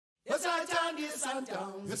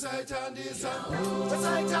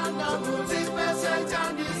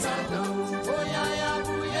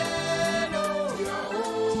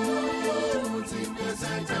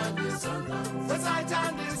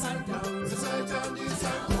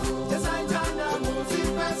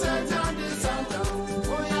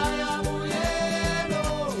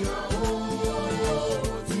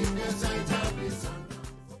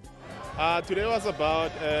Today was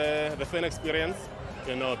about the fan experience.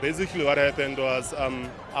 You know, basically what happened was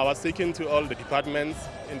I was taken to all the departments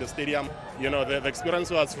in the stadium. You know, the experience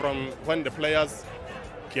was from when the players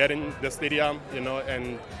get in the stadium, you know,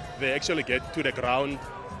 and they actually get to the ground,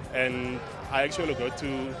 and I actually got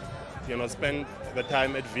to, you know, spend the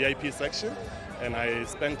time at VIP section, and I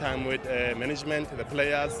spent time with management, the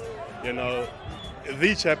players, you know,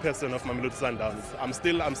 the chairperson of Mamelodi Sundowns. I'm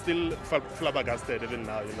still flabbergasted even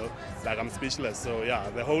now, you know, like I'm speechless. So yeah,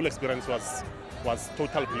 the whole experience was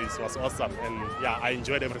total bliss, was awesome, and yeah, I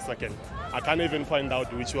enjoyed every second. I can't even find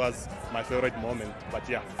out which was my favorite moment, but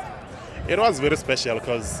yeah, it was very special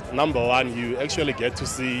because number one, you actually get to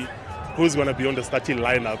see who's going to be on the starting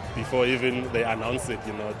lineup before even they announce it,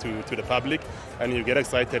 you know, to the public, and you get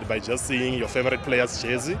excited by just seeing your favorite player's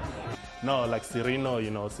jersey. No, like Serino,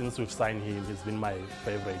 you know, since we've signed him, he's been my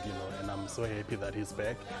favorite, you know, and I'm so happy that he's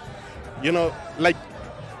back. You know, like,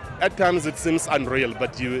 at times it seems unreal,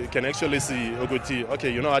 but you can actually see Oguti,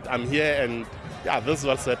 okay, you know what, I'm here and yeah, this is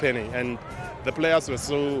what's happening. And the players were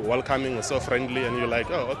so welcoming, were so friendly, and you're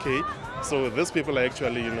like, oh, okay, so these people are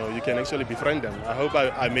actually, you know, you can actually befriend them. I hope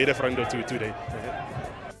I made a friend or two today.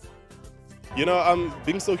 You know,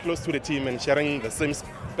 being so close to the team and sharing the same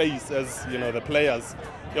space as, you know, the players,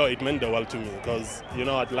 yo, it meant the world to me because, you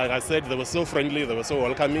know, like I said, they were so friendly, they were so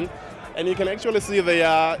welcoming, and you can actually see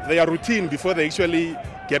their routine before they actually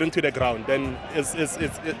get into the ground, and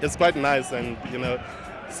it's quite nice, and, you know,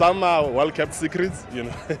 some are well-kept secrets, you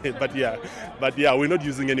know, but yeah, we're not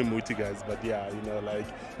using any muti, guys, but yeah, you know, like,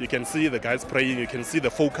 you can see the guys praying, you can see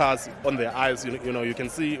the focus on their eyes, you know, you can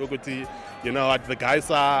see Oguti, you know, the guys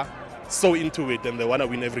are so into it and they want to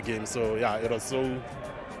win every game, so yeah, it was so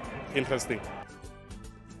interesting.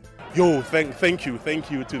 Yo, thank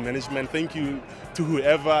you to management, thank you to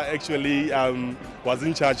whoever actually was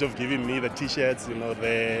in charge of giving me the t-shirts, you know,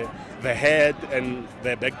 the hat and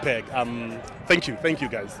the backpack. Thank you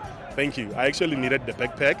guys, thank you. I actually needed the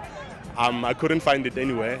backpack. I couldn't find it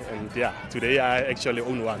anywhere, and yeah, today I actually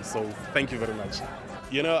own one, so thank you very much.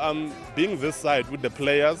 You know, being this side with the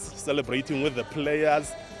players, celebrating with the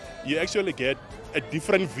players, you actually get a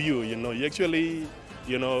different view, you know, you actually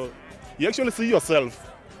see yourself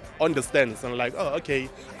on the stands and like, oh, okay,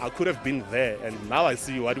 I could have been there, and now I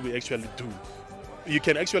see what we actually do. You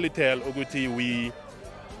can actually tell, Oguti,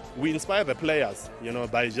 we inspire the players, you know,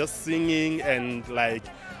 by just singing and like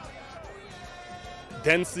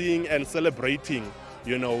dancing and celebrating,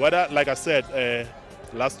 you know, whether, like I said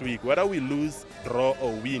last week, whether we lose, draw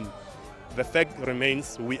or win, the fact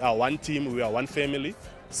remains we are one team, we are one family.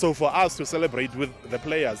 So for us to celebrate with the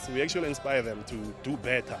players, we actually inspire them to do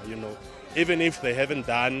better, you know, even if they haven't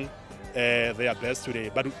done their best today,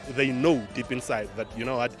 but they know deep inside that, you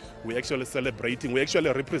know what, we're actually celebrating, we're actually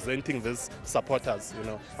representing these supporters, you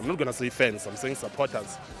know. I'm not going to say fans, I'm saying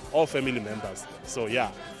supporters, all family members. So yeah,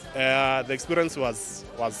 the experience was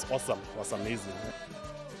awesome, was amazing.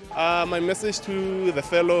 My message to the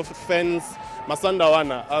fellow fans,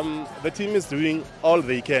 Masandawana, the team is doing all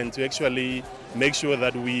they can to actually make sure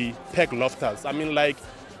that we pack Loftus. I mean, like,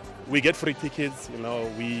 we get free tickets, you know,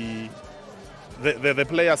 the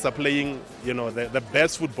players are playing, you know, the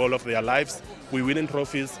best football of their lives. We're winning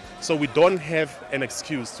trophies, so we don't have an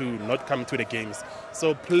excuse to not come to the games.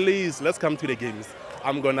 So please, let's come to the games.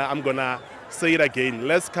 I'm gonna say it again.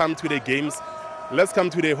 Let's come to the games. Let's come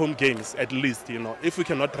to the home games at least, you know. If we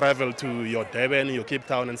cannot travel to your Durban, your Cape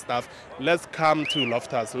Town and stuff, let's come to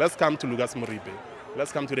Loftus. Let's come to Lucas Moribe.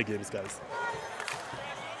 Let's come to the games, guys.